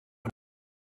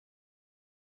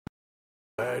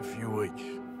bad few weeks.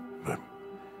 But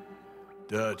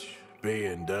Dutch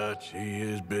being Dutch, he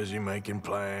is busy making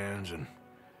plans, and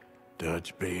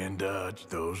Dutch being Dutch,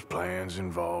 those plans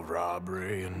involve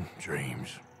robbery and dreams.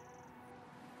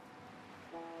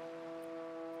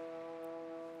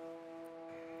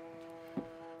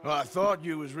 Well, I thought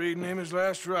you was reading him his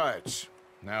last rites.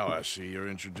 Now I see you're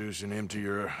introducing him to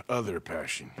your other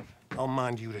passion. I'll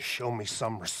mind you to show me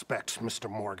some respect, Mr.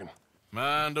 Morgan.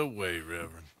 Mind away,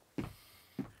 Reverend.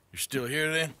 You're still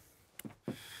here, then?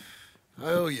 I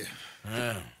owe you.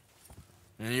 Yeah.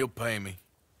 And you'll pay me.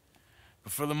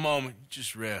 But for the moment,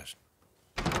 just rest.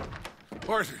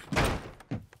 Arthur,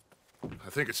 I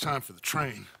think it's time for the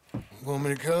train. Want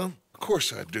me to come? Of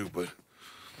course I do, but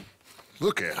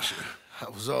look at you. I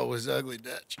was always ugly,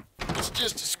 Dutch. It's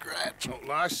just a scratch. Don't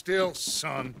lie still,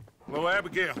 son. Hello,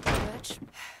 Abigail. Dutch,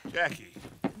 Jackie.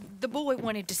 the boy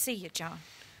wanted to see you, John.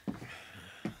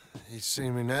 He's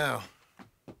seen me now.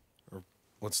 Or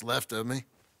what's left of me.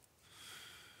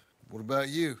 What about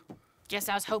you? Guess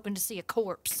I was hoping to see a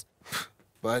corpse.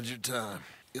 Bide your time.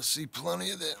 You'll see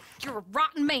plenty of them. You're a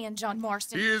rotten man, John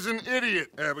Marston. He is an idiot,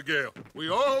 Abigail. We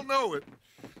all know it.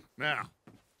 Now,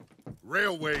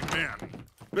 railway men.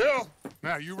 Bill,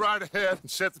 now you ride ahead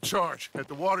and set the charge at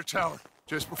the water tower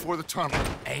just before the tunnel.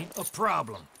 Ain't a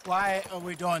problem. Why are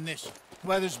we doing this?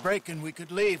 Weather's breaking, we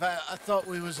could leave. I thought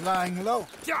we was lying low.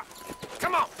 Yeah,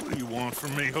 come on. What do you want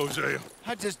from me, Hosea?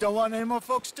 I just don't want any more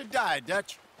folks to die,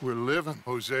 Dutch. We're living,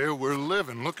 Hosea, we're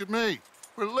living. Look at me.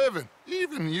 We're living,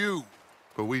 even you.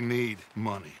 But we need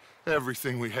money.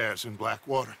 Everything we has in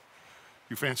Blackwater.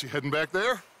 You fancy heading back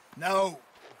there? No.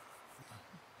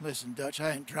 Listen, Dutch,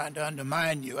 I ain't trying to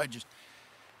undermine you. I just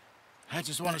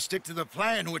want to stick to the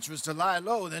plan, which was to lie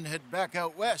low, then head back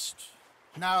out west.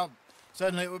 Now,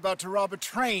 suddenly we're about to rob a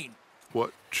train.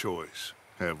 What choice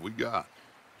have we got?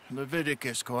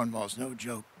 Leviticus Cornwall's no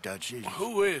joke, Dutch.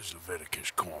 Who is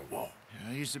Leviticus Cornwall?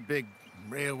 He's a big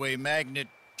railway magnate,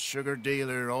 sugar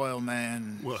dealer, oil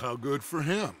man. Well, how good for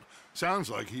him. Sounds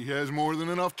like he has more than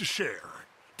enough to share.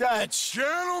 Dutch!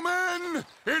 Gentlemen,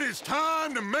 it is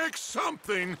time to make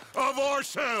something of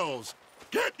ourselves.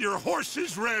 Get your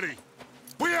horses ready.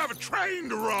 We have a train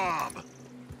to rob.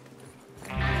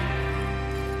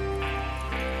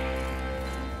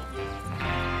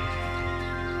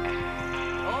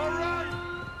 All right,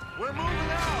 we're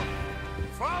moving out.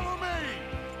 Follow me.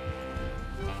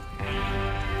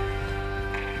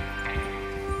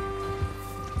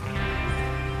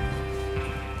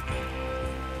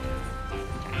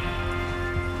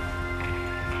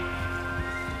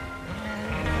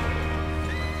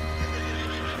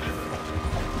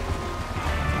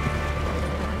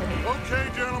 Okay,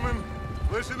 gentlemen,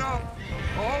 listen up,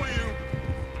 all of you.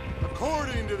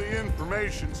 According to the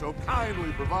information so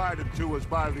kindly provided to us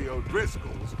by the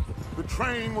O'Driscolls, the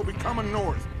train will be coming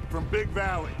north from Big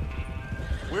Valley.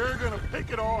 We're gonna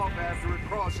pick it off after it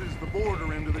crosses the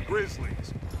border into the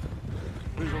Grizzlies.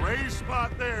 There's a raised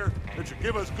spot there that should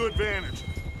give us good vantage.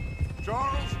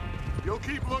 Charles, you'll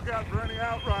keep lookout for any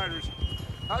outriders.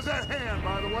 How's that hand,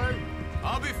 by the way?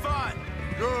 I'll be fine.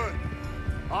 Good.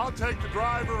 I'll take the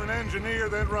driver and engineer,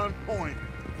 then run point.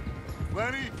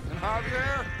 Lenny and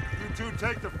Javier, you two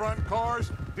take the front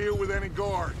cars, deal with any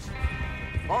guards.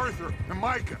 Arthur and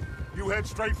Micah, you head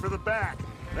straight for the back.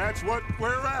 That's what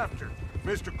we're after.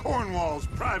 Mr. Cornwall's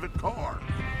private car.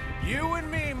 You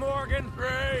and me, Morgan.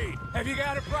 Great. Have you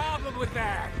got a problem with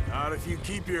that? Not if you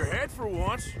keep your head for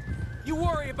once. You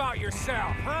worry about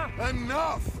yourself, huh?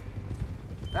 Enough!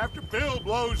 After Bill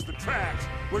blows the tracks,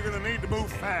 we're gonna need to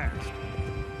move fast.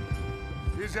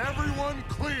 Is everyone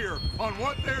clear on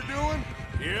what they're doing?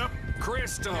 Yep.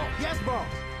 Crystal. Yes, boss.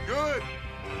 Good.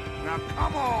 Now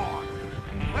come on.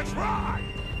 Let's ride.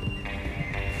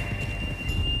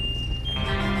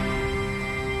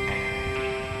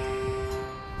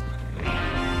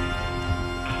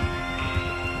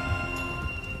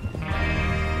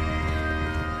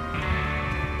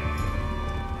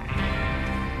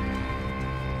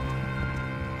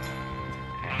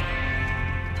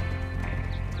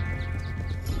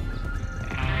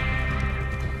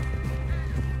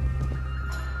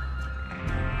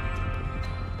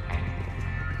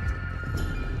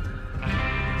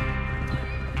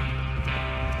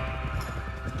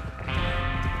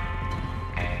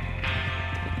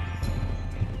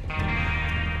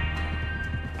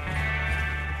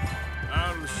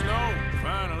 Out of the snow,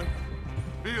 finally.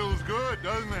 Feels good,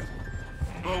 doesn't it?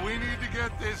 But we need to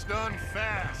get this done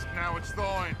fast. Now it's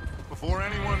thawing, before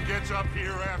anyone gets up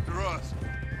here after us.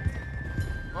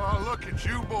 Oh, look at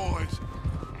you boys.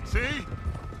 See?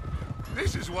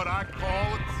 This is what I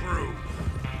call a crew.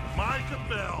 Micah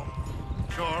Bell,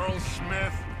 Charles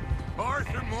Smith,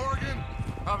 Arthur Morgan,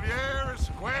 Javier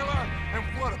Escuela, and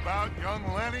what about young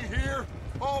Lenny here?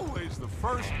 Always the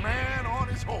first man on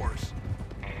his horse.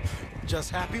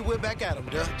 Just happy we're back at him,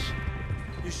 Dutch.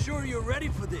 You sure you're ready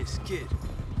for this, kid?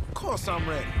 Of course I'm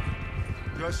ready.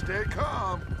 Just stay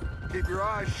calm. Keep your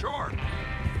eyes sharp.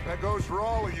 That goes for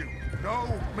all of you.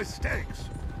 No mistakes.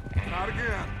 Not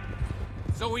again.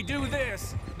 So we do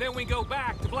this, then we go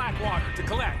back to Blackwater to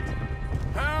collect.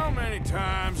 How many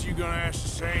times you gonna ask the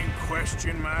same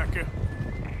question, Micah?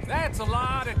 That's a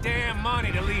lot of damn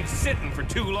money to leave sitting for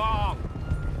too long.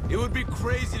 It would be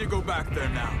crazy to go back there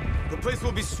now. The place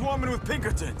will be swarming with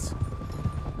Pinkertons.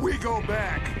 We go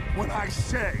back when I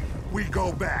say we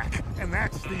go back, and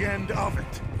that's the end of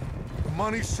it. The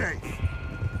money's safe.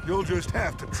 You'll just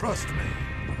have to trust me.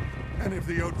 And if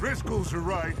the O'Driscolls are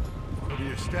right, there'll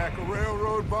be a stack of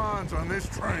railroad bonds on this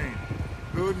train.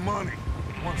 Good money,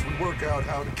 once we work out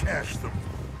how to cash them.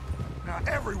 Now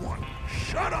everyone,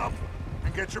 shut up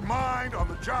and get your mind on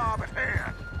the job at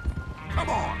hand. Come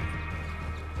on.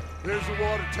 There's the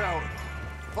water tower.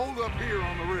 Hold up here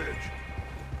on the ridge.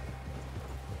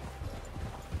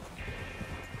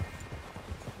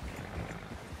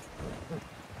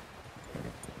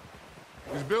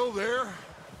 Is Bill there?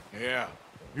 Yeah,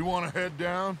 You want to head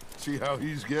down, see how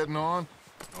he's getting on?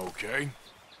 okay.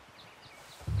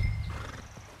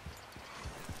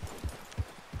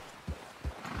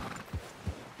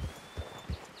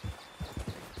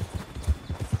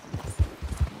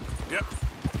 Yep.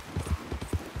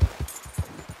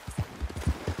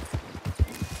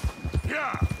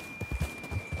 Yeah.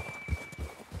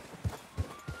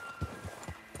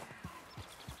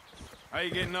 How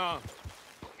you getting on?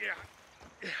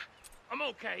 Yeah, I'm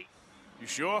okay. You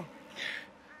sure?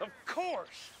 Of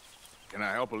course. Can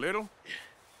I help a little?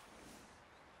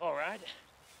 All right.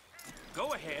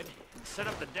 Go ahead and set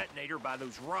up the detonator by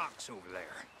those rocks over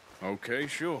there. Okay,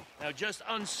 sure. Now just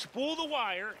unspool the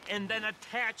wire and then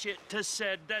attach it to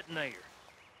said detonator.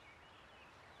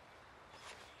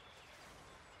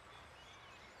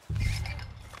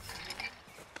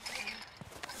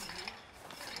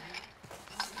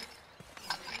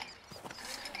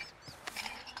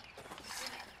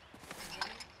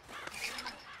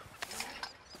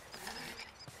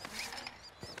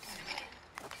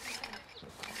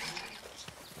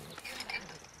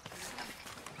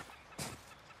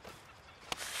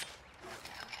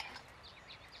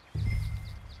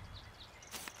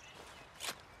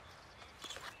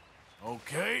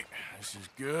 Okay, this is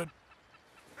good.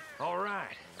 All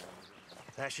right.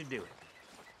 That should do it.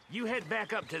 You head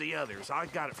back up to the others. I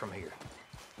got it from here.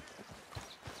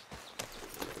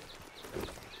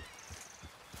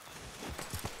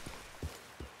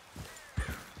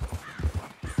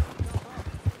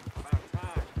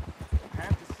 I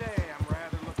have to say, I'm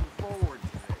rather looking forward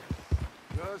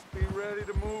to this. Just be ready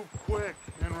to move quick,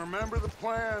 and remember the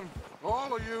plan.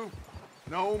 All of you,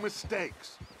 no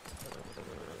mistakes.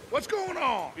 What's going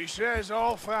on? He says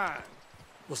all fine.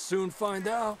 We'll soon find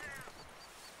out.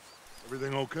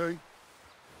 Everything okay?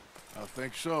 I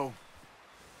think so.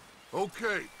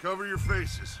 Okay, cover your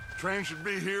faces. Train should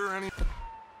be here any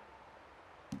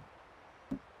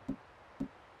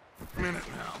minute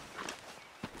now.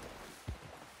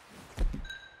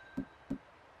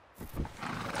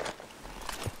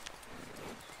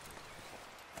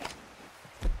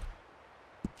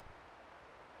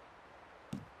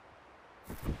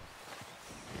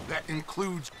 That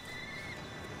includes...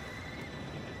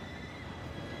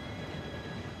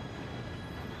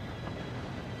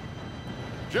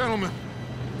 Gentlemen,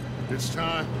 it's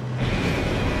time.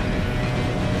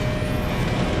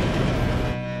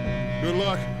 Good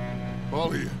luck, all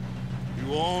of you.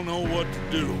 You all know what to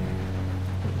do.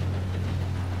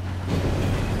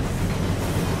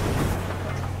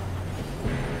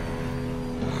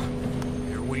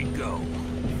 Here we go.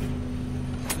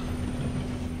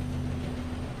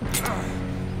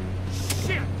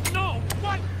 Shit! No!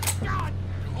 What? God!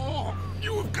 Oh,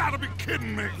 you have got to be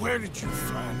kidding me. Where did you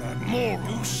find that Moral.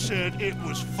 You said it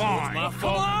was fine. my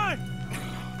fault? Come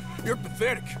on! You're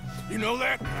pathetic. You know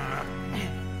that?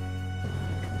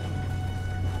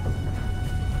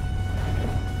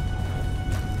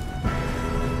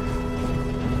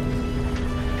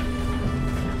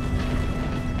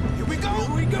 Here we go!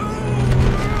 Here we go!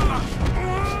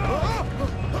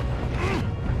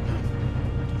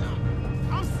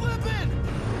 I'm slipping!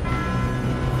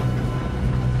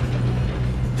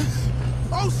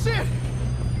 Oh, shit!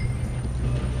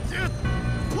 Just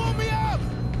pull me up!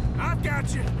 I've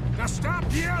got you. Now stop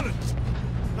yelling.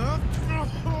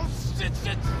 Oh, shit,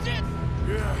 shit, shit!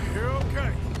 Yeah, you're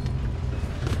okay.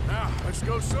 Now, let's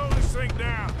go slow this thing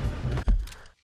down.